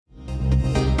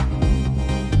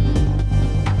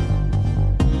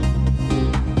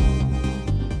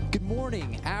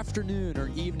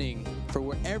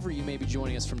may be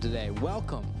joining us from today,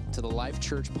 welcome to the Life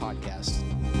Church Podcast.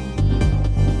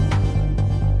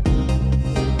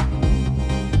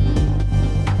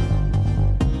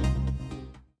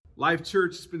 Life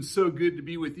Church, it's been so good to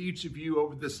be with each of you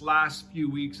over this last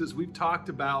few weeks as we've talked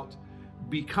about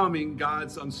becoming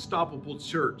God's unstoppable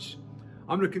church.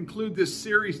 I'm going to conclude this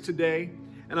series today,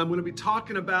 and I'm going to be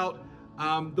talking about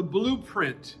the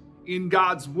blueprint in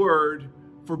God's Word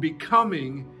for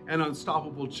becoming an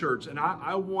unstoppable church. And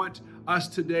I want us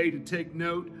today to take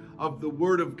note of the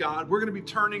Word of God. We're going to be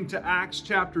turning to Acts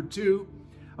chapter 2.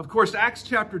 Of course, Acts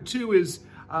chapter 2 is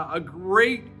a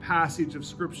great passage of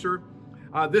Scripture.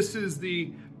 This is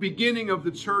the beginning of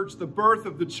the church, the birth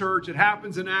of the church. It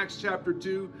happens in Acts chapter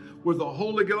 2 where the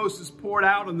Holy Ghost is poured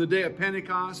out on the day of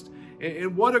Pentecost.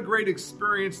 And what a great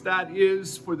experience that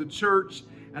is for the church.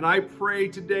 And I pray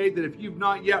today that if you've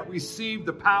not yet received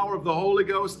the power of the Holy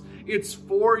Ghost, it's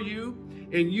for you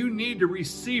and you need to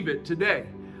receive it today.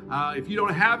 If you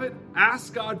don't have it,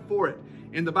 ask God for it.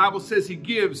 And the Bible says He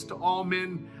gives to all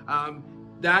men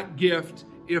that gift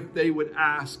if they would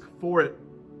ask for it.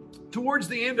 Towards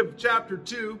the end of chapter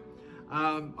 2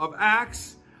 of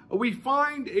Acts, we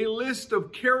find a list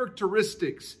of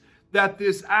characteristics that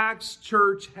this Acts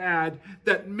church had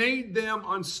that made them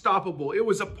unstoppable. It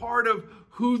was a part of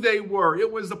who they were.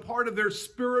 It was a part of their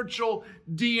spiritual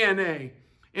DNA.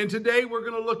 And today we're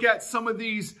going to look at some of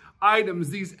these items,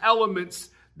 these elements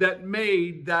that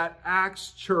made that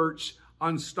Acts church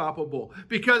unstoppable.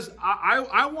 Because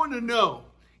I want to know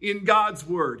in God's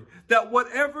Word that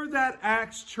whatever that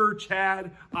Acts church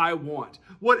had, I want.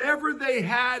 Whatever they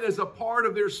had as a part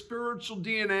of their spiritual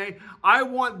DNA, I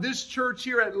want this church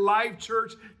here at Life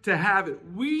Church to have it.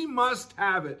 We must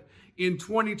have it in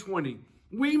 2020.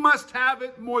 We must have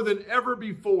it more than ever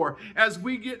before as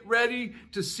we get ready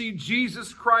to see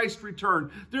Jesus Christ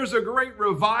return. There's a great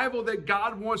revival that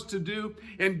God wants to do,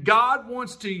 and God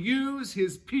wants to use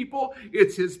His people.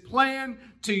 It's His plan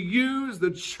to use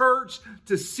the church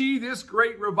to see this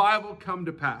great revival come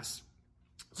to pass.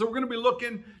 So we're going to be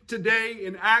looking today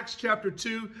in Acts chapter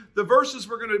 2. The verses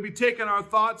we're going to be taking our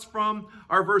thoughts from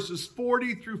are verses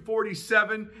 40 through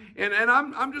 47. And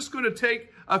I'm just going to take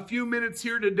a few minutes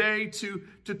here today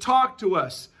to talk to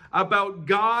us about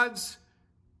God's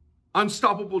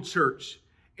unstoppable church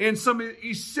and some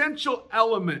essential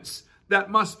elements that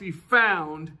must be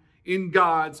found in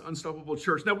God's unstoppable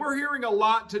church. Now, we're hearing a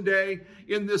lot today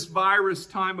in this virus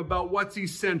time about what's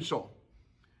essential.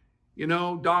 You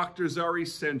know, doctors are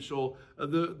essential.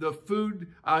 The food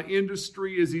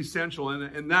industry is essential,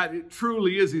 and that it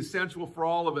truly is essential for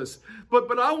all of us.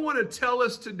 But I want to tell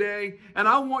us today, and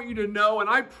I want you to know, and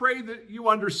I pray that you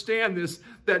understand this,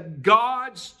 that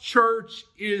God's church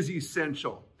is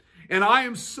essential. And I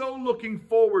am so looking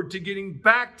forward to getting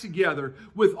back together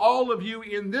with all of you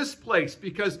in this place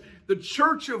because the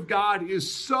church of God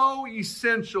is so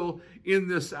essential in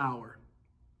this hour.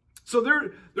 So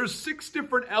there's 6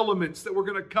 different elements that we're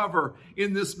going to cover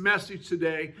in this message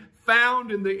today,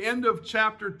 found in the end of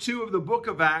chapter 2 of the book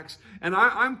of Acts. And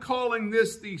I'm calling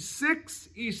this the 6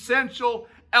 essential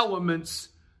elements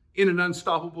in an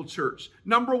unstoppable church.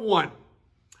 Number 1,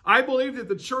 I believe that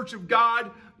the church of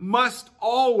God must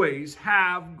always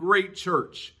have great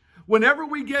church. Whenever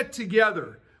we get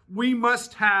together, we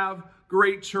must have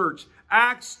great church.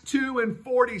 Acts 2 and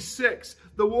 46,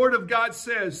 the Word of God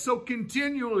says, so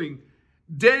continually,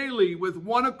 daily, with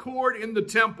one accord in the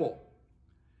temple.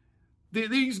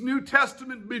 These New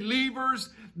Testament believers,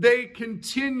 they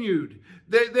continued.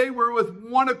 They were with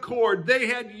one accord. They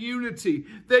had unity.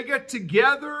 They got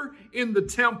together in the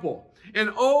temple.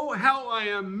 And oh, how I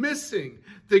am missing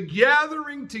the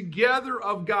gathering together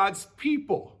of God's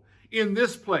people in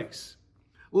this place.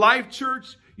 Life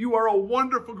Church, you are a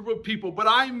wonderful group of people, but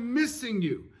I'm missing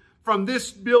you from this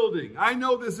building. I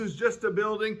know this is just a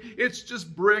building. It's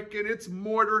just brick and it's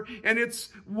mortar and it's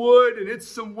wood and it's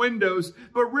some windows.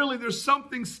 But really there's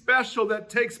something special that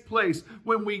takes place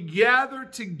when we gather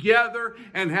together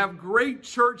and have great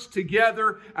church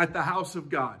together at the house of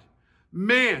God.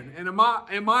 Man, and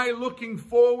am I looking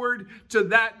forward to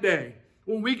that day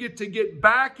when we get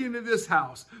back into this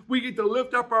house. We get to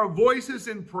lift up our voices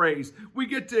in praise. We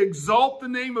get to exalt the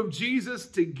name of Jesus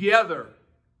together.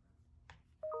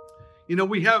 You know,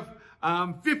 we have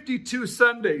 52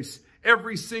 Sundays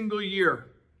every single year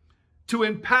to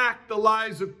impact the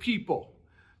lives of people.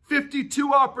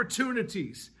 52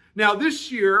 opportunities. Now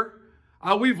this year,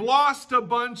 we've lost a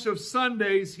bunch of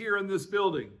Sundays here in this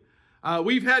building.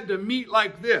 We've had to meet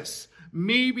like this.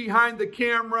 Me behind the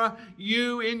camera,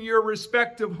 you in your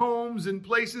respective homes and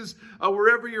places,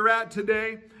 wherever you're at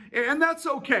today. And that's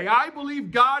okay. I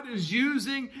believe God is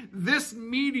using this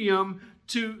medium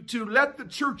to let the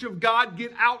church of God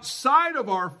get outside of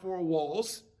our four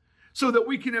walls so that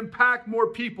we can impact more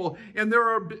people. And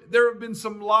there have been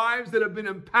some lives that have been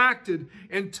impacted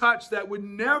and touched that would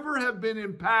never have been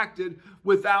impacted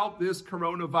without this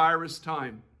coronavirus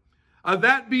time.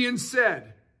 That being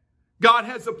said, God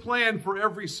has a plan for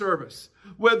every service.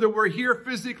 Whether we're here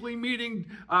physically meeting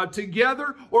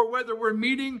together or whether we're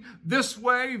meeting this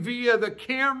way via the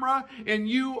camera and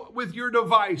you with your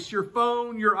device, your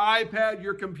phone, your iPad,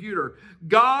 your computer.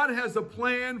 God has a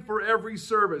plan for every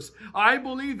service. I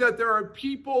believe that there are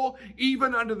people,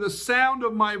 even under the sound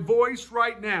of my voice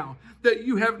right now, that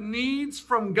you have needs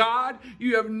from God.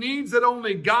 You have needs that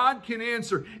only God can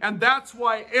answer. And that's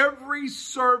why every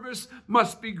service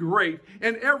must be great.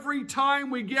 And every time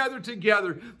we gather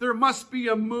together, there must be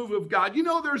a move of God. You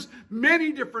know, there's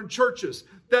many different churches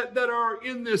that are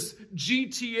in this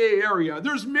GTA area.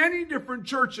 There's many different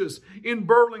churches in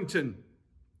Burlington.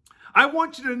 I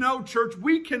want you to know, church,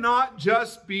 we cannot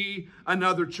just be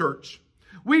another church.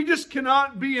 We just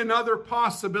cannot be another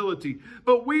possibility.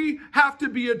 But we have to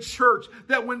be a church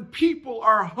that when people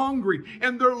are hungry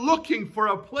and they're looking for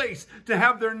a place to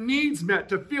have their needs met,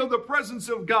 to feel the presence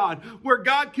of God, where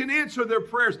God can answer their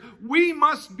prayers, we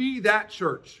must be that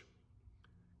church.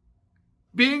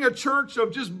 Being a church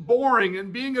of just boring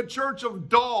and being a church of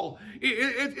dull,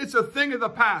 it's a thing of the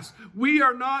past. We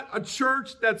are not a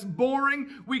church that's boring.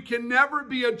 We can never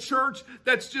be a church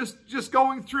that's just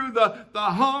going through the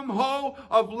hum-ho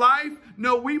of life.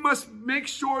 No, we must make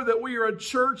sure that we are a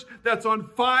church that's on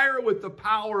fire with the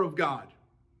power of God.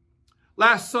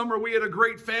 Last summer, we had a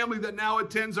great family that now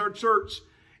attends our church.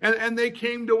 And they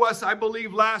came to us, I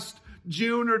believe, last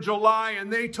June or July,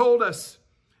 and they told us,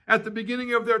 at the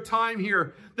beginning of their time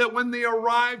here, that when they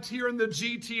arrived here in the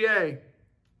GTA,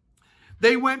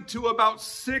 they went to about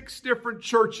 6 different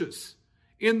churches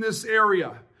in this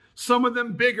area. Some of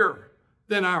them bigger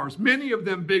than ours, many of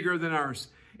them bigger than ours.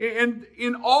 And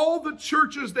in all the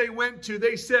churches they went to,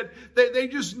 they said that they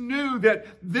just knew that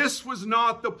this was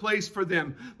not the place for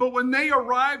them. But when they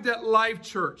arrived at Life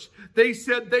Church, they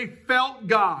said they felt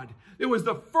God. It was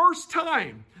the first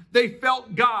time they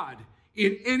felt God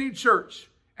in any church.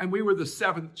 And we were the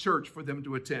 7th church for them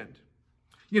to attend.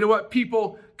 You know what?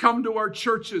 People come to our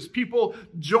churches. People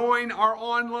join our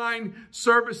online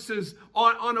services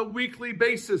on a weekly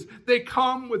basis. They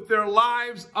come with their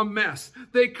lives a mess.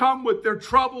 They come with their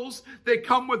troubles. They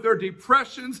come with their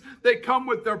depressions. They come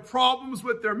with their problems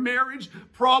with their marriage,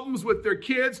 problems with their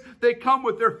kids. They come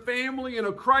with their family in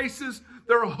a crisis.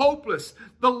 They're hopeless.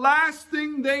 The last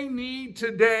thing they need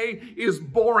today is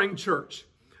boring church.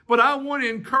 But I want to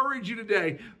encourage you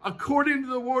today, according to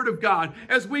the Word of God,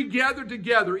 as we gather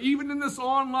together, even in this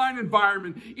online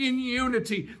environment, in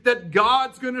unity, that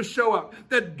God's going to show up,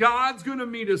 that God's going to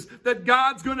meet us, that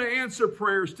God's going to answer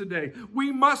prayers today.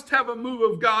 We must have a move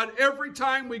of God every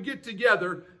time we get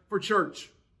together for church.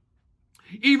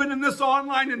 Even in this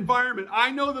online environment,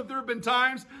 I know that there have been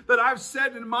times that I've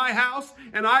sat in my house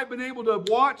and I've been able to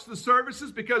watch the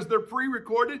services because they're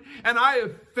pre-recorded, and I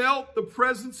have felt the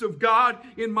presence of God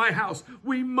in my house.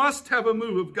 We must have a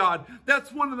move of God.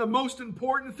 That's one of the most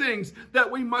important things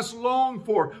that we must long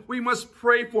for. We must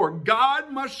pray for.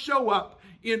 God must show up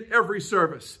in every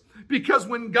service. Because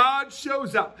when God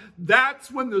shows up,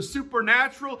 that's when the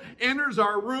supernatural enters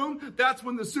our room. That's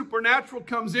when the supernatural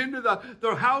comes into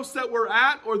the house that we're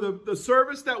at or the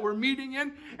service that we're meeting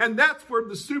in. And that's where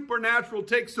the supernatural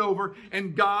takes over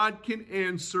and God can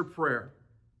answer prayer.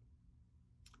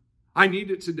 I need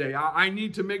it today. I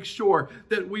need to make sure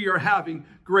that we are having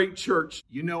great church.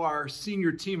 You know, our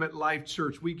senior team at Life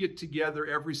Church, we get together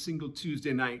every single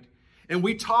Tuesday night and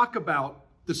we talk about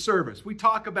the service. We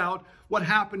talk about what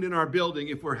happened in our building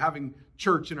if we're having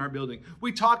church in our building.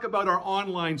 We talk about our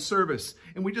online service.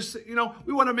 And we just,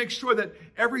 we want to make sure that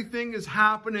everything is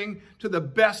happening to the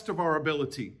best of our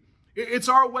ability. It's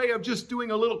our way of just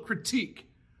doing a little critique.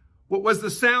 Was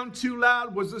the sound too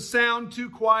loud? Was the sound too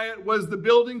quiet? Was the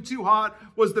building too hot?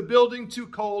 Was the building too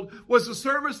cold? Was the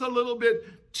service a little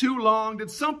bit too long?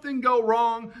 Did something go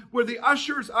wrong? Were the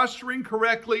ushers ushering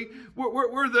correctly?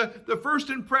 Were the first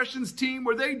impressions team,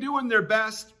 were they doing their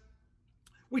best?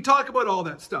 We talk about all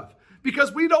that stuff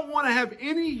because we don't want to have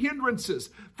any hindrances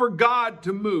for God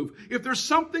to move. If there's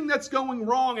something that's going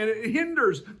wrong and it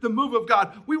hinders the move of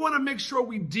God, we want to make sure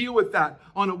we deal with that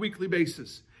on a weekly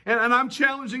basis. And I'm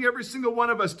challenging every single one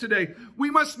of us today.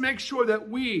 We must make sure that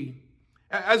we,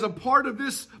 as a part of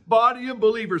this body of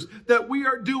believers, that we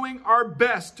are doing our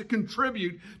best to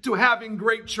contribute to having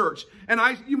great church. And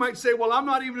you might say, well, I'm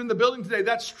not even in the building today.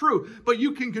 That's true. But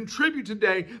you can contribute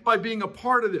today by being a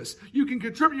part of this. You can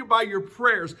contribute by your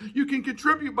prayers. You can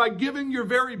contribute by giving your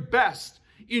very best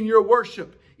in your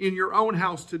worship in your own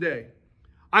house today.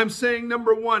 I'm saying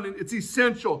number one, and it's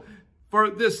essential for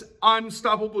this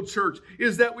unstoppable church,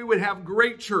 is that we would have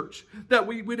great church, that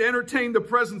we would entertain the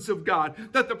presence of God,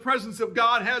 that the presence of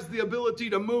God has the ability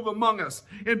to move among us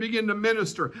and begin to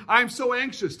minister. I'm so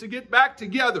anxious to get back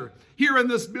together here in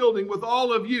this building with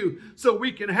all of you so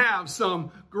we can have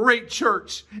some great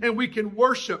church and we can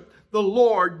worship the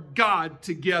Lord God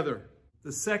together.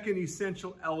 The second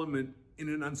essential element in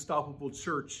an unstoppable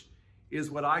church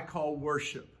is what I call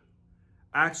worship.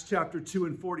 Acts chapter 2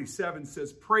 and 47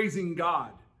 says, praising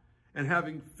God and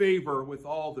having favor with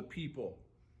all the people.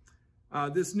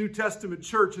 This New Testament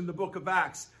church in the book of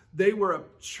Acts, they were a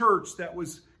church that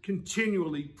was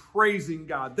continually praising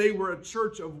God. They were a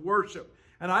church of worship.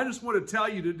 And I just want to tell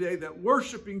you today that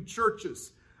worshiping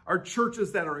churches are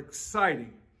churches that are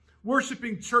exciting.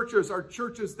 Worshiping churches are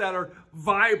churches that are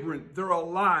vibrant. They're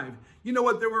alive. You know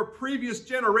what? There were previous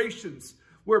generations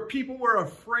where people were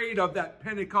afraid of that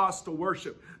Pentecostal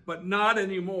worship, but not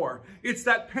anymore. It's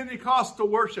that Pentecostal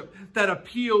worship that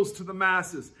appeals to the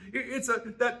masses. It's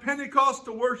that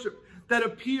Pentecostal worship that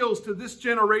appeals to this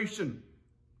generation.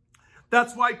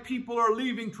 That's why people are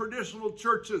leaving traditional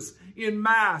churches in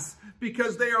mass,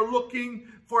 because they are looking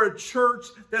for a church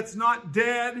that's not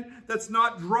dead, that's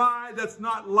not dry, that's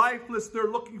not lifeless.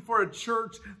 They're looking for a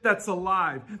church that's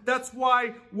alive. That's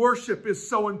why worship is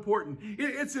so important.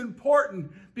 It's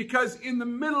important because in the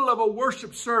middle of a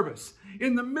worship service,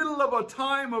 in the middle of a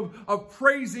time of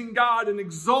praising God and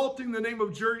exalting the name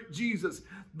of Jesus,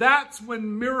 that's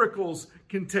when miracles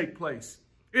can take place.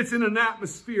 It's in an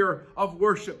atmosphere of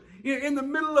worship. In the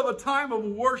middle of a time of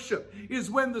worship is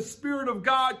when the Spirit of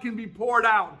God can be poured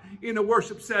out in a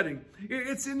worship setting.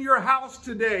 It's in your house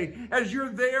today. As you're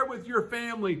there with your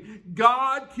family,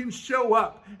 God can show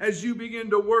up as you begin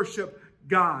to worship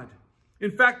God. In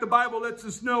fact, the Bible lets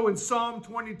us know in Psalm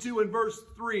 22 and verse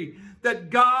 3 that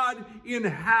God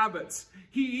inhabits,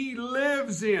 He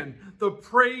lives in the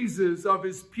praises of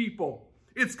His people.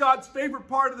 It's God's favorite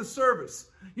part of the service.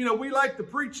 You know, we like the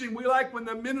preaching. We like when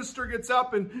the minister gets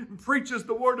up and preaches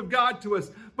the word of God to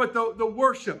us. But the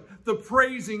worship, the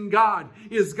praising God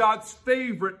is God's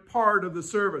favorite part of the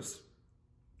service.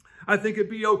 I think it'd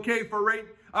be okay for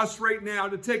us right now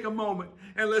to take a moment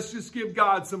and let's just give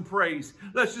God some praise.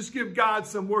 Let's just give God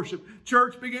some worship.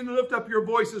 Church, begin to lift up your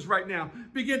voices right now.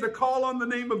 Begin to call on the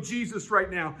name of Jesus right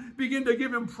now. Begin to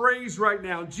give Him praise right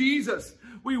now. Jesus,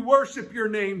 we worship your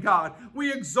name, God.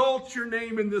 We exalt your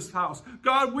name in this house.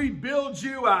 God, we build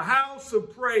you a house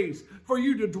of praise for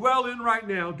you to dwell in right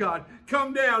now, God.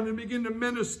 Come down and begin to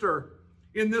minister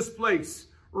in this place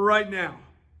right now.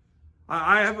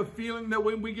 I have a feeling that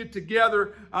when we get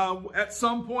together at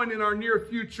some point in our near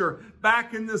future,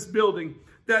 back in this building,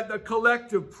 that the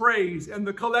collective praise and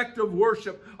the collective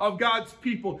worship of God's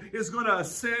people is going to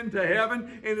ascend to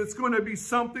heaven, and it's going to be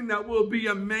something that will be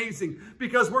amazing,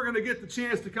 because we're going to get the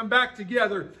chance to come back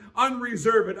together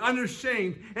unreserved,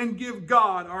 unashamed, and give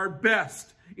God our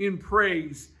best in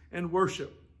praise and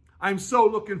worship. I'm so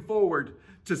looking forward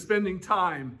to spending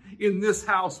time in this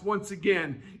house once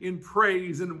again in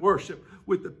praise and worship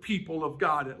with the people of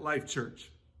God at Life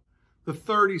Church. The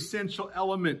third essential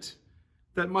element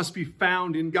that must be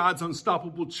found in God's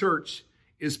unstoppable church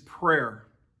is prayer.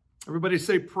 Everybody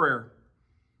say prayer.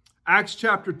 Acts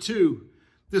chapter 2,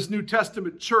 this New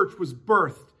Testament church was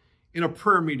birthed in a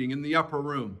prayer meeting in the upper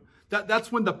room.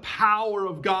 That's when the power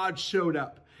of God showed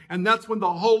up. And that's when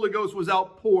the Holy Ghost was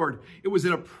outpoured. It was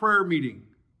in a prayer meeting.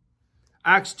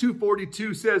 Acts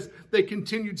 2:42 says they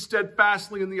continued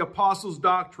steadfastly in the apostles'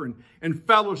 doctrine and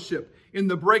fellowship, in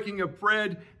the breaking of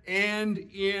bread and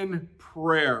in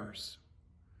prayers.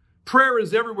 Prayer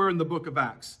is everywhere in the book of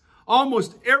Acts.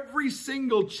 Almost every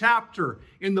single chapter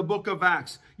in the book of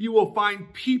Acts, you will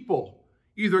find people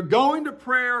either going to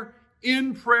prayer,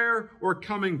 in prayer, or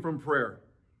coming from prayer.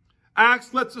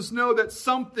 Acts lets us know that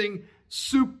something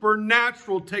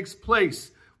supernatural takes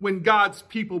place when God's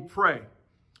people pray.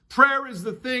 Prayer is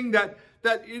the thing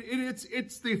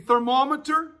it's the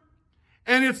thermometer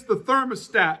and it's the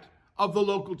thermostat of the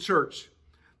local church.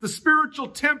 The spiritual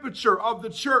temperature of the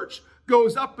church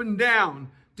goes up and down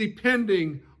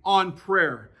depending on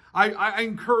prayer. I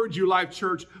encourage you, Life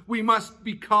Church, we must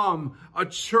become a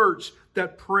church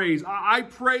that prays. I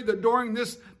pray that during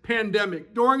this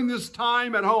pandemic, during this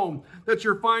time at home, that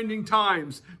you're finding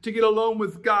times to get alone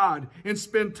with God and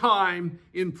spend time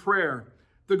in prayer.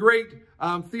 The great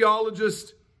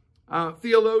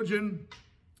theologian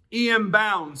E.M.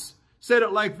 Bounds said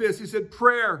it like this. He said,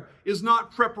 prayer is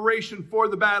not preparation for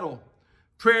the battle.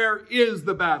 Prayer is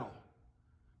the battle.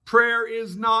 Prayer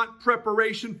is not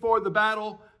preparation for the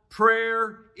battle.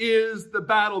 Prayer is the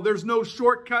battle. There's no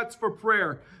shortcuts for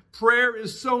prayer. Prayer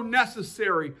is so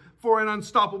necessary for an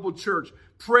unstoppable church.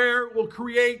 Prayer will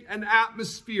create an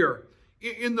atmosphere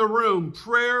in the room.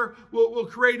 Prayer will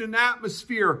create an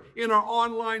atmosphere in our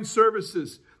online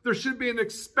services. There should be an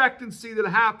expectancy that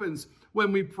happens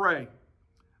when we pray.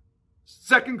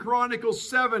 2 Chronicles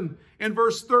 7 and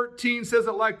verse 13 says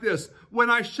it like this. When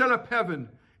I shut up heaven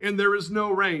and there is no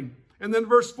rain. And then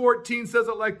verse 14 says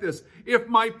it like this. If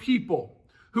my people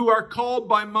who are called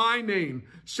by my name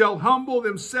shall humble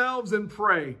themselves and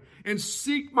pray and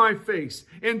seek my face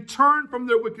and turn from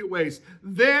their wicked ways,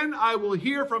 then I will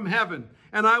hear from heaven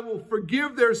and I will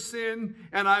forgive their sin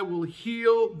and I will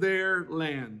heal their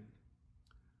land.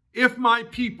 If my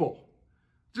people,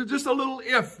 just a little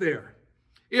if there,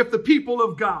 if the people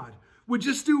of God would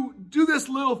just do this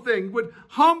little thing, would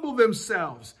humble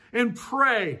themselves and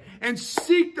pray and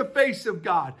seek the face of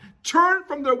God, turn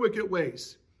from their wicked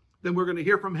ways, then we're going to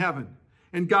hear from heaven.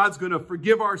 And God's going to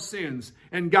forgive our sins.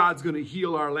 And God's going to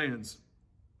heal our lands.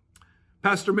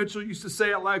 Pastor Mitchell used to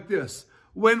say it like this.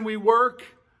 When we work,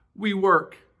 we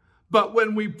work. But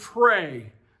when we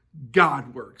pray,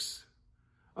 God works.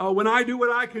 When I do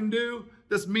what I can do,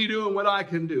 that's me doing what I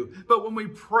can do. But when we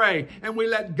pray and we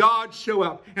let God show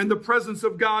up and the presence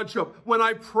of God show up, when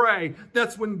I pray,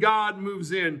 that's when God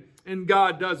moves in and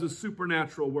God does a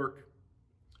supernatural work.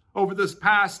 Over this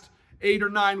past 8 or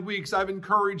 9 weeks, I've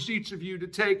encouraged each of you to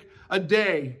take a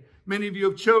day. Many of you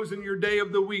have chosen your day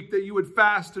of the week that you would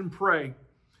fast and pray.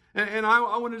 And I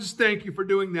want to just thank you for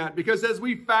doing that, because as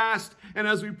we fast and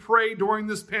as we pray during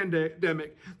this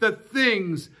pandemic, that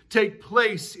things take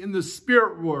place in the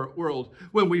spirit world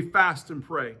when we fast and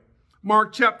pray.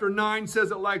 Mark chapter 9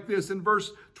 says it like this in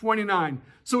verse 29.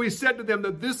 So he said to them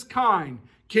that this kind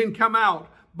can come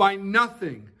out by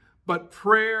nothing but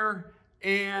prayer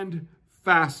and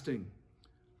fasting.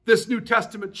 This New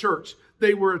Testament church,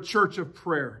 they were a church of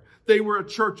prayer. They were a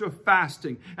church of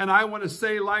fasting. And I want to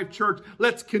say, Life Church,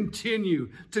 let's continue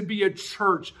to be a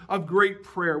church of great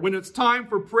prayer. When it's time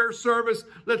for prayer service,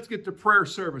 let's get to prayer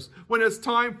service. When it's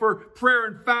time for prayer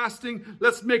and fasting,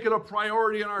 let's make it a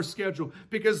priority on our schedule,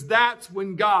 because that's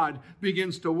when God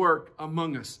begins to work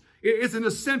among us. It is an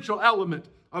essential element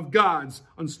of God's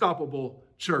unstoppable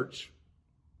church.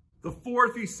 The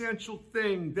fourth essential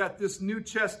thing that this New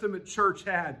Testament church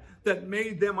had that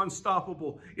made them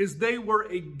unstoppable is they were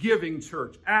a giving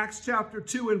church. Acts chapter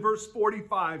 2 and verse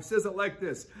 45 says it like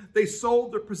this. They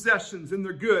sold their possessions and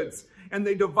their goods, and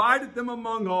they divided them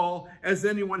among all as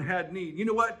anyone had need. You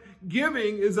know what?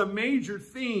 Giving is a major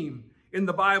theme in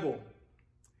the Bible.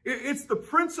 It's the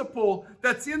principle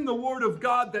that's in the Word of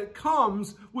God that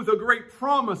comes with a great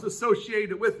promise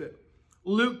associated with it.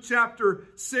 Luke chapter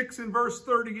 6 and verse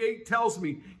 38 tells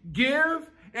me, give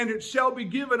and it shall be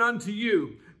given unto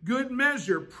you. Good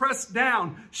measure, pressed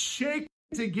down, shaken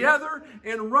together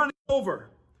and running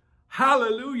over.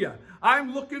 Hallelujah.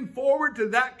 I'm looking forward to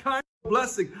that kind of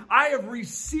blessing. I have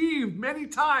received many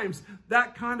times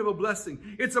that kind of a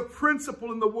blessing. It's a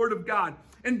principle in the Word of God.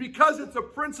 And because it's a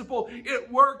principle,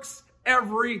 it works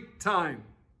every time.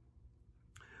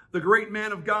 The great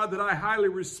man of God that I highly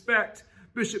respect,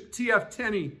 Bishop T.F.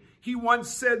 Tenney, he once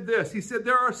said this. He said,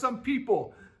 there are some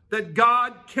people that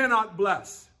God cannot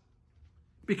bless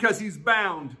because he's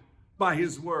bound by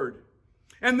his word.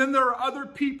 And then there are other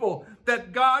people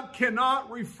that God cannot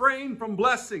refrain from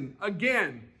blessing,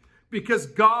 again, because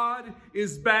God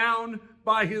is bound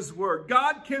by his word.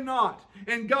 God cannot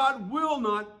and God will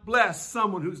not bless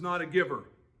someone who's not a giver.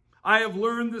 I have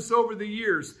learned this over the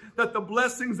years, that the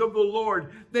blessings of the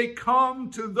Lord, they come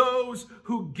to those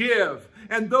who give.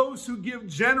 And those who give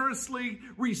generously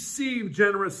receive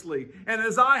generously. And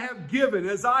as I have given,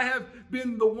 as I have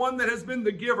been the one that has been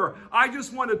the giver, I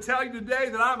just want to tell you today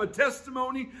that I'm a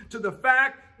testimony to the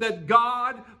fact that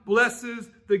God blesses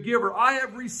the giver. I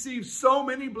have received so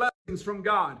many blessings from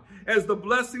God as the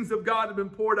blessings of God have been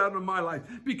poured out in my life,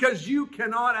 because you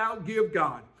cannot outgive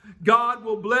God. God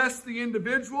will bless the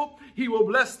individual. He will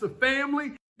bless the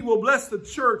family. He will bless the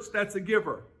church that's a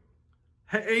giver.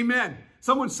 Amen.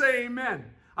 Someone say amen.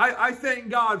 I thank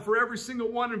God for every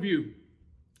single one of you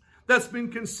that's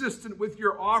been consistent with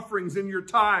your offerings and your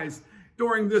tithes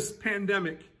during this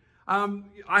pandemic.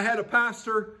 I had a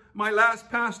pastor, my last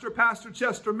pastor, Pastor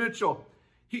Chester Mitchell.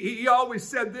 He always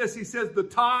said this. He says, the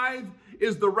tithe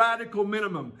is the radical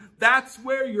minimum. That's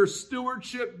where your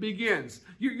stewardship begins.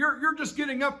 You're just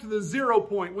getting up to the 0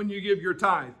 point when you give your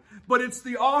tithe. But it's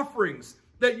the offerings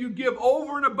that you give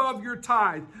over and above your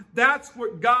tithe. That's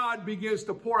what God begins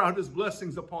to pour out his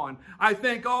blessings upon. I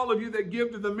thank all of you that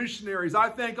give to the missionaries. I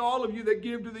thank all of you that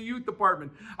give to the youth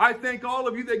department. I thank all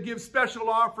of you that give special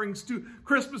offerings to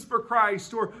Christmas for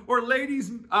Christ or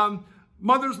Ladies'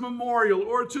 Mother's Memorial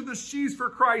or to the She's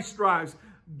for Christ drives.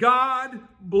 God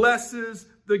blesses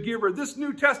the giver. This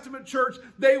New Testament church,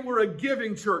 they were a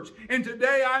giving church. And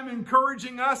today I'm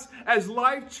encouraging us as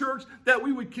Life Church that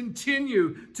we would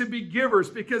continue to be givers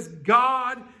because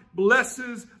God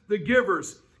blesses the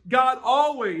givers. God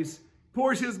always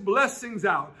pours his blessings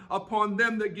out upon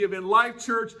them that give. In Life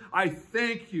Church, I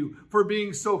thank you for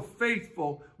being so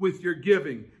faithful with your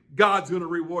giving. God's going to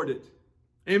reward it.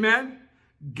 Amen?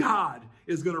 God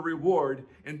is going to reward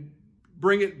and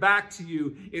bring it back to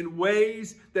you in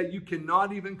ways that you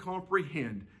cannot even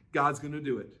comprehend. God's going to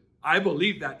do it. I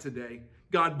believe that today.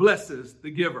 God blesses the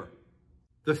giver.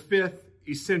 The fifth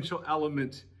essential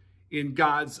element in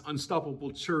God's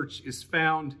unstoppable church is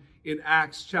found in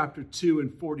Acts chapter 2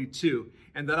 and 42.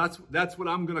 And that's what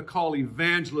I'm going to call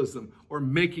evangelism or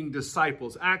making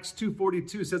disciples. Acts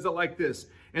 2:42 says it like this.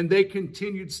 And they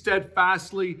continued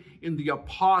steadfastly in the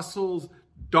apostles'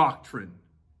 doctrine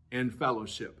and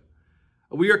fellowship.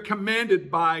 We are commanded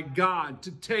by God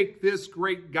to take this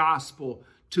great gospel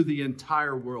to the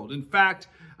entire world. In fact,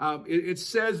 it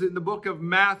says in the book of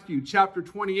Matthew, chapter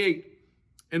 28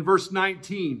 and verse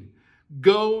 19,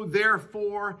 go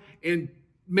therefore and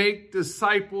make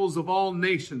disciples of all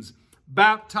nations,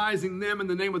 baptizing them in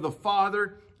the name of the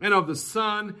Father and of the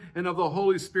Son and of the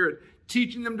Holy Spirit,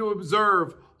 teaching them to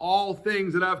observe all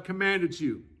things that I've commanded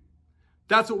you.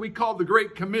 That's what we call the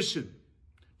Great Commission,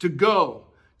 to go,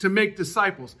 to make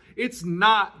disciples. It's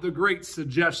not the great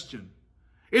suggestion.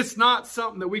 It's not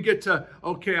something that we get to,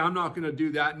 okay, I'm not going to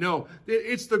do that. No,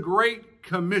 it's the Great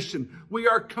Commission. We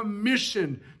are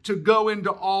commissioned to go into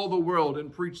all the world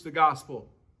and preach the gospel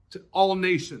to all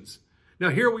nations. Now,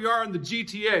 here we are in the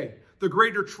GTA, the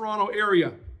Greater Toronto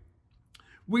area.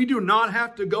 We do not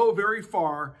have to go very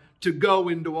far to go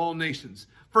into all nations.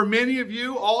 For many of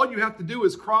you, all you have to do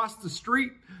is cross the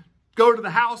street, go to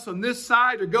the house on this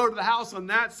side or go to the house on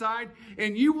that side,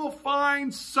 and you will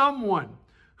find someone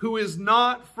who is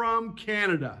not from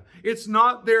Canada. It's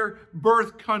not their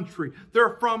birth country.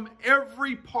 They're from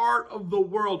every part of the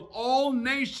world. All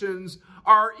nations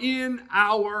are in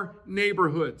our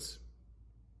neighborhoods.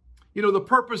 You know, the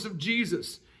purpose of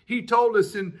Jesus, he told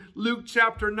us in Luke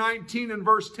chapter 19 and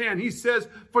verse 10, he says,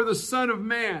 for the Son of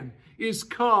Man is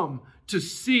come to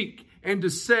seek and to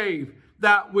save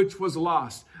that which was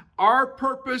lost. Our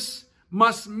purpose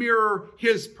must mirror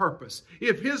his purpose.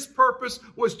 If his purpose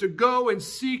was to go and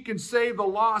seek and save the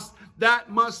lost,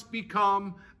 that must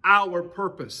become our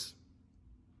purpose.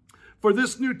 For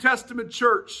this New Testament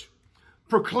church,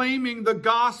 proclaiming the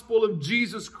gospel of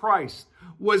Jesus Christ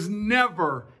was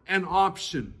never an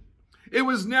option. It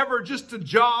was never just a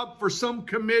job for some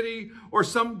committee or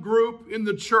some group in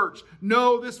the church.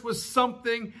 No, this was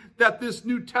something that this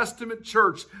New Testament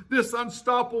church, this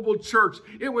unstoppable church,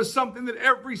 it was something that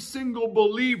every single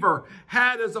believer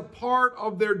had as a part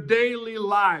of their daily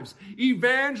lives.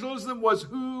 Evangelism was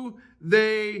who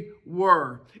they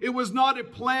were. It was not a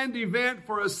planned event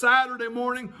for a Saturday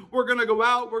morning. We're going to go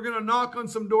out, we're going to knock on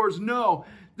some doors. No,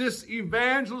 this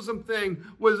evangelism thing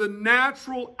was a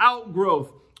natural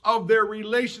outgrowth of their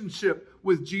relationship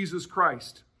with Jesus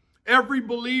Christ. Every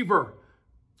believer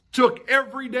took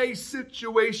everyday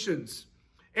situations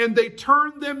and they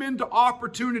turned them into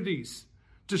opportunities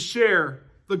to share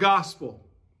the gospel.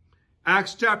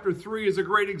 Acts chapter 3 is a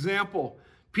great example.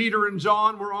 Peter and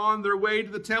John were on their way to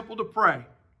the temple to pray.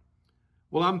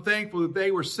 Well, I'm thankful that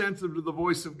they were sensitive to the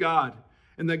voice of God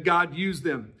and that God used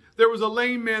them. There was a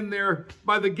lame man there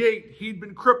by the gate. He'd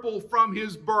been crippled from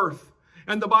his birth.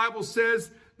 And the Bible says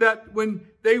that when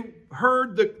they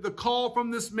heard the call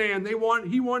from this man,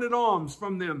 he wanted alms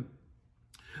from them.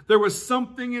 There was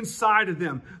something inside of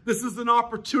them. This is an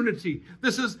opportunity.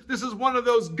 This is one of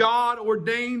those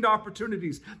God-ordained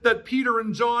opportunities that Peter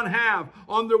and John have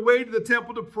on their way to the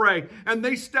temple to pray. And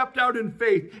they stepped out in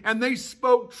faith and they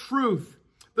spoke truth,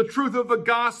 the truth of the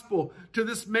gospel to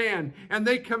this man. And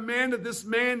they commanded this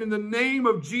man in the name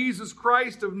of Jesus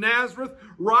Christ of Nazareth,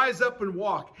 rise up and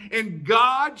walk. And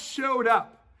God showed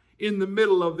up in the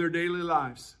middle of their daily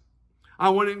lives. I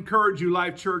want to encourage you,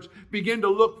 Life Church, begin to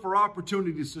look for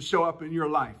opportunities to show up in your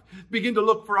life. Begin to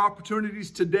look for opportunities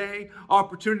today,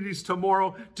 opportunities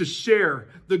tomorrow to share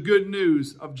the good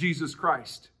news of Jesus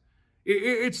Christ.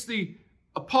 It's the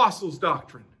apostles'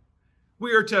 doctrine.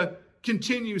 We are to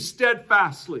continue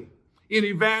steadfastly in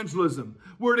evangelism.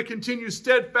 We're to continue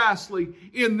steadfastly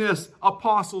in this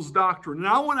apostles' doctrine. And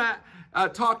I want to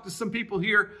talk to some people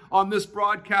here on this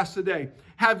broadcast today.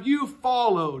 Have you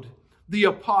followed the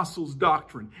apostles'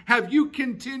 doctrine? Have you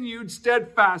continued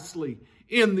steadfastly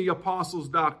in the apostles'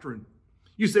 doctrine?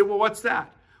 You say, well, what's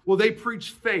that? Well, they preach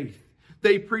faith.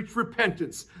 They preach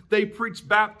repentance. They preach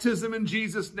baptism in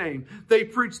Jesus' name. They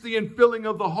preach the infilling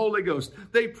of the Holy Ghost.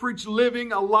 They preach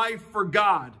living a life for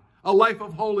God, a life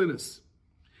of holiness.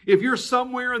 If you're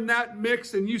somewhere in that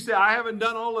mix and you say, I haven't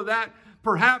done all of that,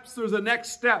 perhaps there's a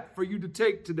next step for you to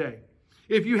take today.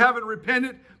 If you haven't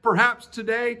repented, perhaps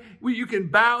today you can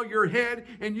bow your head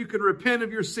and you can repent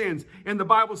of your sins. And the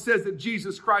Bible says that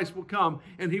Jesus Christ will come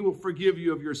and he will forgive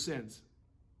you of your sins.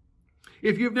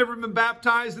 If you've never been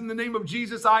baptized in the name of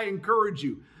Jesus, I encourage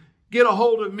you, get a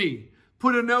hold of me.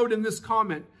 Put a note in this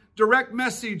comment. Direct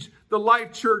message the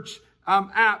Life Church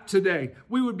app today.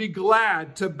 We would be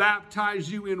glad to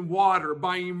baptize you in water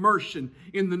by immersion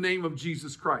in the name of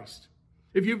Jesus Christ.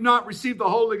 If you've not received the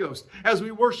Holy Ghost, as we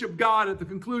worship God at the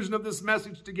conclusion of this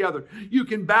message together, you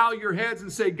can bow your heads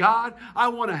and say, God, I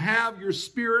want to have your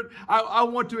Spirit. I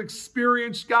want to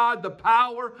experience, God, the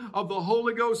power of the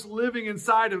Holy Ghost living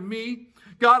inside of me.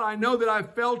 God, I know that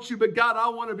I've felt you, but God, I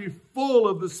want to be full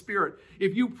of the Spirit.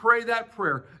 If you pray that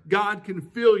prayer, God can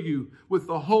fill you with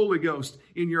the Holy Ghost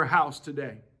in your house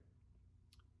today.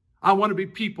 I want to be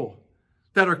people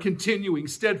that are continuing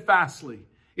steadfastly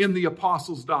in the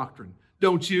apostles' doctrine.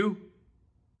 Don't you?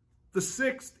 The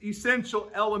sixth essential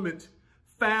element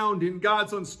found in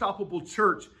God's unstoppable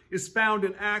church is found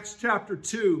in Acts chapter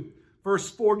 2,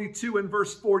 verse 42 and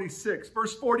verse 46.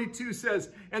 Verse 42 says,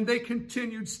 and they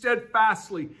continued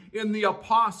steadfastly in the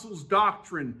apostles'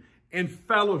 doctrine and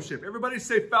fellowship. Everybody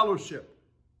say fellowship.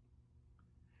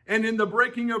 And in the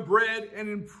breaking of bread and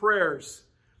in prayers.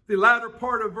 The latter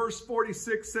part of verse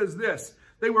 46 says this.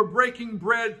 They were breaking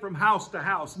bread from house to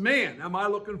house. Man, am I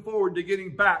looking forward to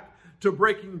getting back to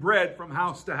breaking bread from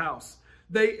house to house.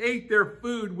 They ate their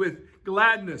food with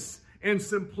gladness and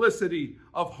simplicity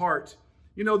of heart.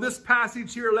 You know, this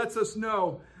passage here lets us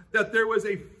know that there was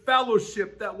a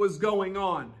fellowship that was going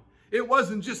on. It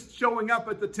wasn't just showing up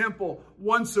at the temple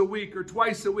once a week or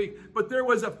twice a week, but there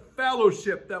was a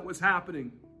fellowship that was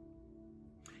happening.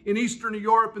 In Eastern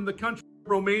Europe, in the country of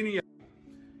Romania,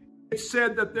 it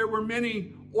said that there were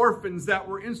many orphans that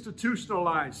were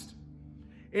institutionalized.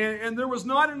 And there was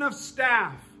not enough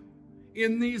staff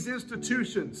in these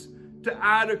institutions to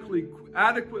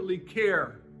adequately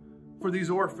care for these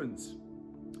orphans.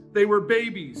 They were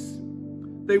babies.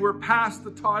 They were past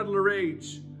the toddler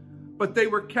age, but they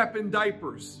were kept in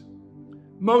diapers.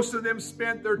 Most of them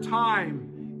spent their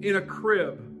time in a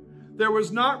crib. There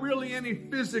was not really any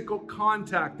physical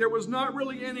contact. There was not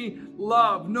really any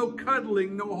love, no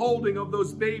cuddling, no holding of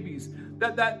those babies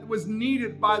that was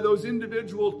needed by those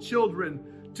individual children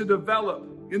to develop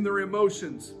in their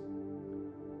emotions.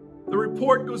 The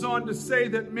report goes on to say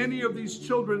that many of these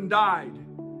children died.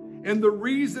 And the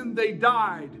reason they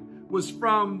died was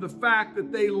from the fact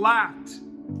that they lacked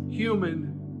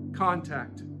human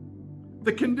contact.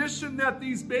 The condition that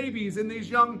these babies and these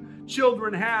young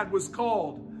children had was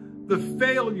called the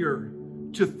failure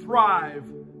to thrive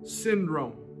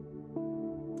syndrome.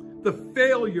 The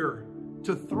failure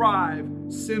to thrive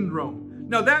syndrome.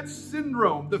 Now that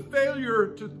syndrome, the failure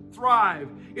to thrive,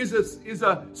 is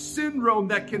a syndrome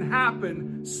that can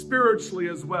happen spiritually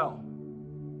as well.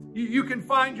 You can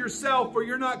find yourself where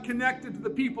you're not connected to the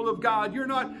people of God. You're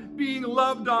not being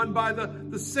loved on by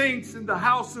the saints in the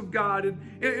house of God.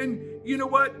 And you know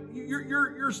what?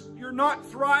 You're not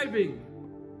thriving.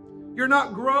 You're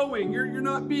not growing. You're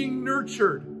not being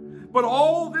nurtured. But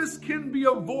all this can be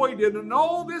avoided and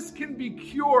all this can be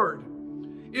cured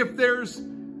if there's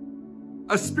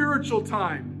a spiritual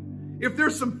time, if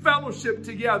there's some fellowship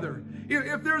together,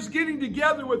 if there's getting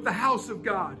together with the house of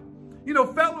God. You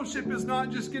know, fellowship is not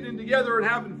just getting together and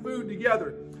having food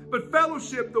together. But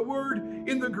fellowship, the word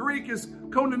in the Greek is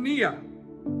koinonia.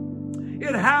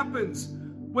 It happens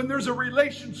when there's a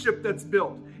relationship that's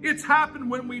built. It's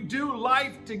happened when we do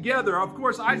life together. Of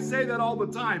course, I say that all the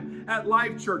time at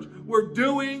Life Church. We're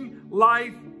doing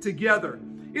life together.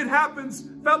 It happens,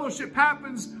 fellowship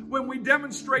happens when we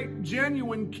demonstrate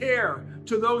genuine care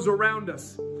to those around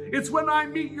us. It's when I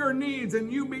meet your needs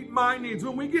and you meet my needs.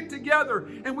 When we get together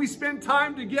and we spend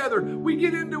time together, we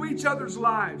get into each other's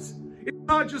lives. It's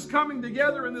not just coming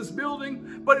together in this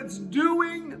building, but it's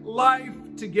doing life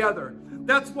together.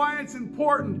 That's why it's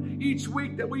important each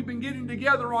week that we've been getting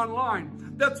together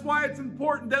online. That's why it's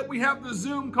important that we have the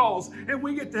Zoom calls and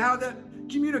we get to have that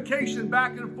communication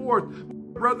back and forth.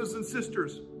 brothers and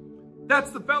sisters.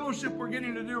 That's the fellowship we're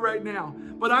getting to do right now.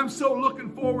 But I'm so looking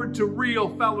forward to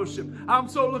real fellowship. I'm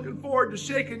so looking forward to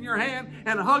shaking your hand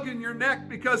and hugging your neck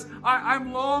because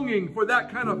I'm longing for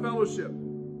that kind of fellowship.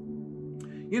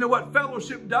 You know what?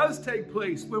 Fellowship does take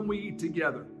place when we eat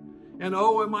together. And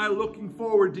oh, am I looking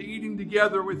forward to eating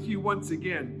together with you once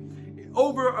again.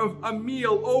 Over a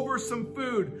meal, over some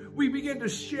food, we begin to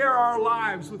share our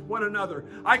lives with one another.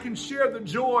 I can share the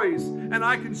joys and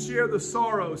I can share the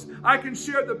sorrows. I can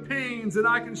share the pains and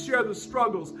I can share the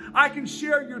struggles. I can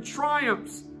share your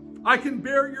triumphs. I can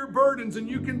bear your burdens and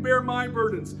you can bear my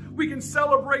burdens. We can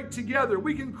celebrate together.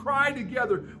 We can cry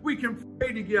together. We can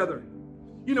pray together.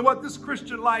 You know what? This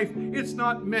Christian life, it's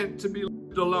not meant to be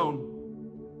lived alone.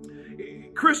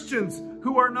 Christians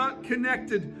who are not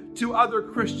connected to other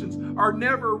Christians are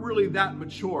never really that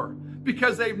mature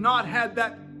because they've not had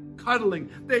that cuddling.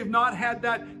 They've not had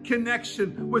that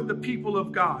connection with the people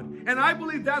of God. And I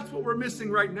believe that's what we're missing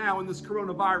right now in this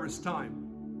coronavirus time.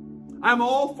 I'm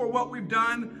all for what we've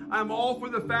done. I'm all for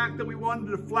the fact that we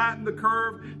wanted to flatten the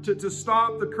curve, to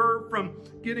stop the curve from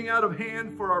getting out of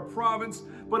hand for our province.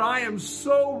 But I am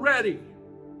so ready.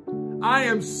 I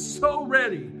am so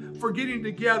ready for getting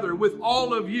together with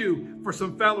all of you for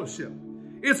some fellowship.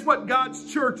 It's what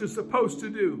God's church is supposed to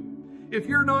do. If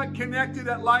you're not connected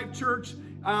at Life Church,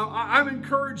 I'm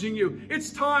encouraging you.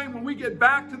 It's time when we get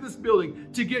back to this building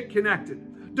to get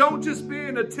connected. Don't just be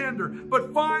an attender,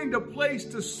 but find a place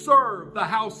to serve the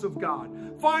house of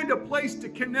God. Find a place to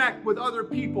connect with other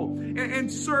people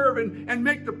and serve and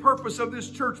make the purpose of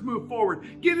this church move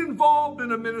forward. Get involved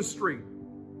in a ministry.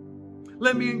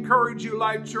 Let me encourage you,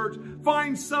 Life Church.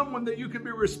 Find someone that you can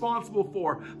be responsible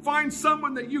for. Find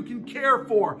someone that you can care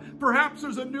for. Perhaps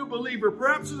there's a new believer.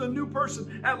 Perhaps there's a new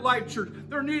person at Life Church.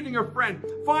 They're needing a friend.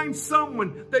 Find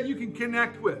someone that you can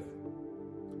connect with.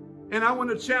 And I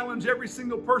want to challenge every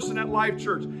single person at Life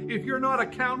Church. If you're not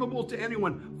accountable to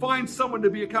anyone, find someone to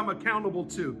become accountable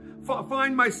to.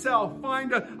 Find myself.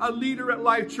 Find a leader at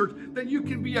Life Church that you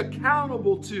can be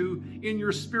accountable to in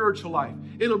your spiritual life.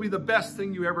 It'll be the best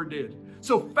thing you ever did.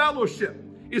 So fellowship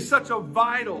is such a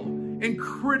vital and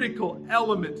critical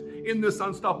element in this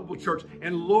unstoppable church.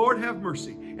 And Lord have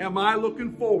mercy, am I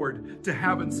looking forward to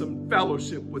having some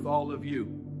fellowship with all of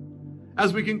you.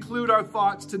 As we conclude our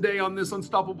thoughts today on this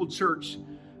unstoppable church,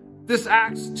 this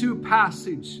Acts 2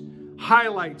 passage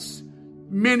highlights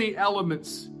many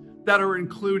elements that are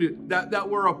included, that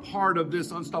were a part of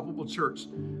this unstoppable church.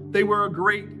 They were a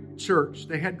great church.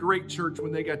 They had great church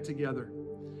when they got together.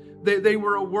 They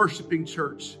were a worshiping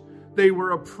church. They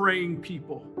were a praying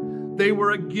people. They were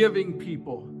a giving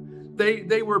people.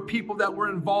 They were people that were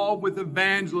involved with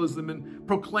evangelism and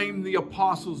proclaimed the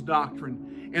apostles'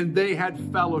 doctrine. And they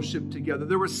had fellowship together.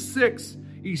 There were 6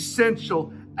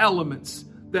 essential elements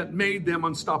that made them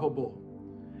unstoppable.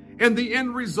 And the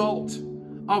end result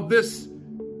of this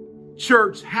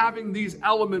church having these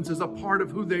elements as a part of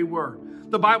who they were.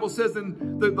 The Bible says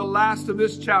in the last of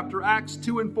this chapter, Acts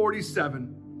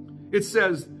 2:47, it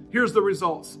says, here's the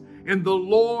results. And the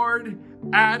Lord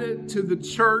added to the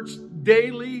church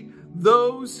daily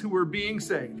those who were being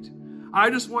saved. I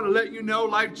just want to let you know,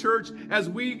 Life Church, as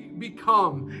we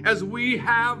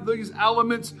have these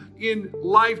elements in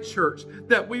Life Church,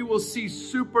 that we will see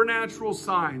supernatural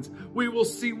signs. We will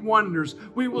see wonders.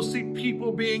 We will see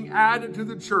people being added to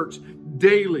the church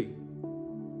daily.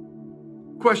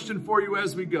 Question for you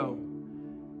as we go.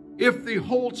 If the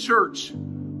whole church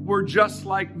were just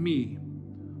like me,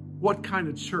 what kind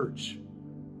of church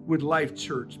would Life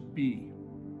Church be?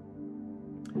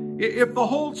 If the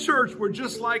whole church were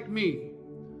just like me,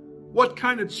 what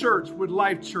kind of church would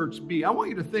Life Church be? I want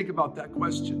you to think about that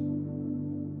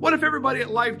question. What if everybody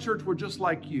at Life Church were just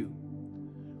like you?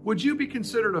 Would you be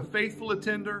considered a faithful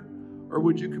attender, or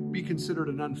would you be considered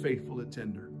an unfaithful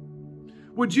attender?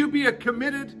 Would you be a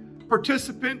committed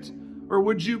participant, or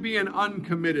would you be an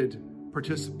uncommitted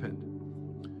participant?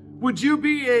 Would you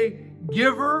be a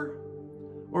giver,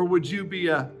 or would you be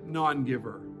a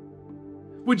non-giver?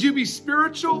 Would you be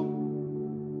spiritual,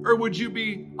 or would you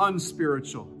be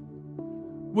unspiritual?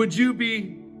 Would you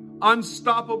be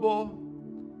unstoppable,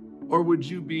 or would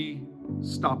you be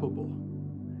stoppable?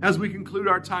 As we conclude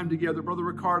our time together, Brother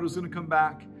Ricardo's going to come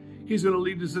back. He's going to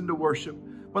lead us into worship.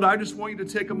 But I just want you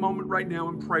to take a moment right now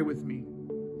and pray with me.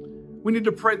 We need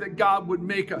to pray that God would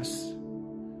make us,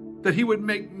 that He would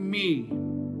make me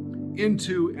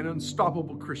into an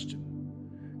unstoppable Christian.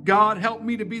 God, help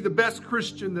me to be the best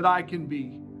Christian that I can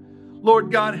be.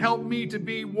 Lord God, help me to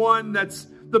be one that's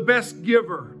the best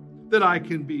giver that I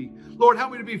can be. Lord,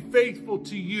 help me to be faithful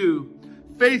to you,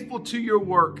 faithful to your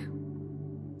work.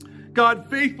 God,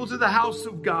 faithful to the house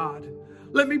of God.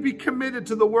 Let me be committed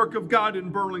to the work of God in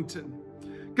Burlington.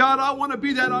 God, I want to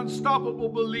be that unstoppable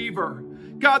believer,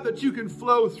 God, that you can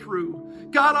flow through.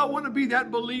 God, I want to be that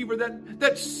believer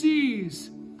that sees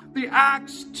the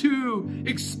Acts 2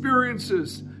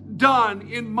 experiences done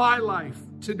in my life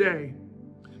today.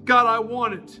 God, I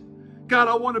want it. God,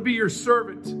 I want to be your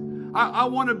servant. I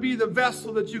want to be the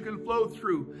vessel that you can flow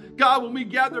through. God, when we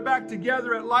gather back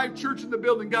together at Life Church in the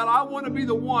building, God, I want to be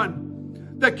the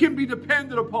one that can be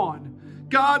depended upon.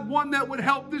 God, one that would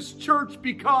help this church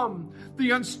become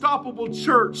the unstoppable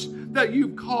church that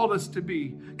you've called us to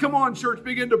be. Come on, church,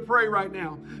 begin to pray right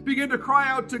now. Begin to cry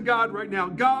out to God right now.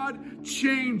 God,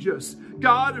 change us.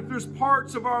 God, if there's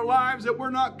parts of our lives that we're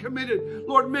not committed,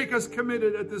 Lord, make us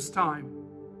committed at this time.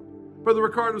 Brother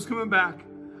Ricardo's coming back.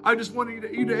 I just want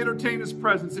you to entertain his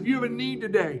presence. If you have a need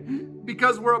today,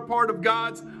 because we're a part of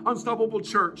God's unstoppable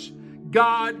church,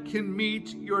 God can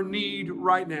meet your need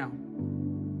right now.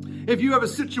 If you have a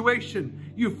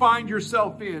situation you find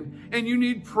yourself in and you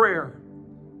need prayer,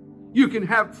 you can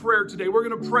have prayer today. We're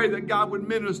going to pray that God would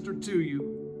minister to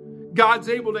you. God's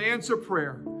able to answer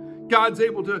prayer. God's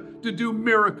able to do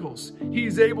miracles.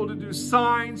 He's able to do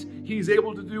signs. He's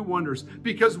able to do wonders.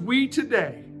 Because we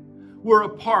today, we're a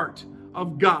part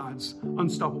of God's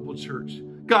unstoppable church.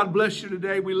 God bless you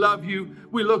today. We love you.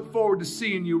 We look forward to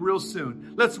seeing you real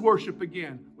soon. Let's worship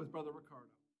again with Brother Ricardo.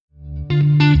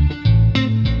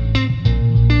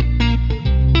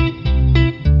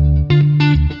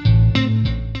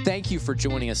 Thank you for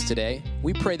joining us today.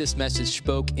 We pray this message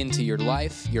spoke into your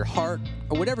life, your heart,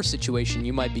 or whatever situation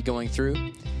you might be going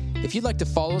through. If you'd like to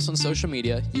follow us on social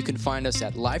media, you can find us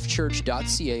at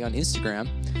lifechurch.ca on Instagram.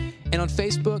 And on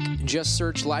Facebook, just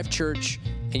search Life Church,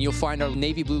 and you'll find our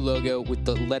navy blue logo with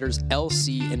the letters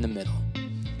LC in the middle.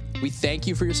 We thank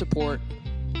you for your support.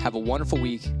 Have a wonderful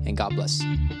week, and God bless.